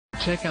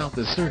Check out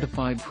the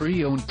certified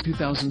pre-owned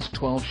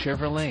 2012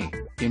 Chevrolet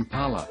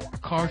Impala.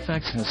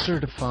 Carfax has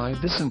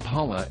certified this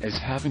Impala as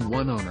having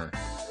one owner.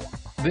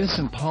 This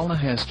Impala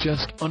has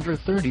just under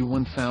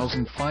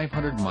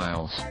 31,500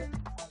 miles.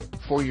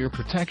 For your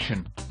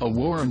protection, a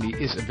warranty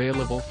is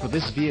available for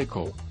this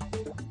vehicle.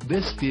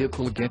 This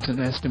vehicle gets an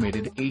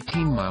estimated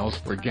 18 miles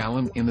per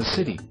gallon in the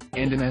city,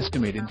 and an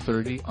estimated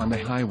 30 on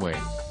the highway.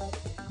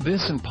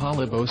 This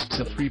Impala boasts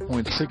a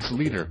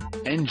 3.6-liter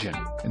engine,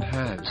 and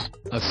has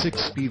a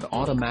 6-speed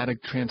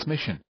automatic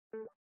transmission.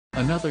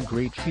 Another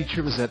great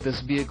feature is that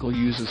this vehicle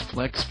uses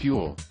flex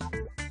fuel.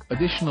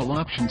 Additional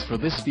options for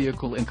this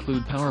vehicle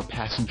include power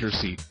passenger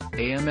seat,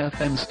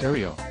 AM/FM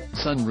stereo,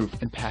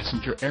 sunroof and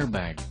passenger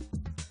airbag.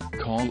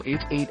 Call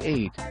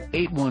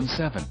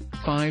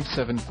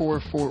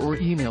 888-817-5744 or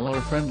email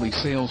our friendly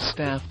sales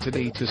staff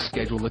today to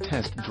schedule a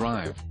test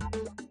drive.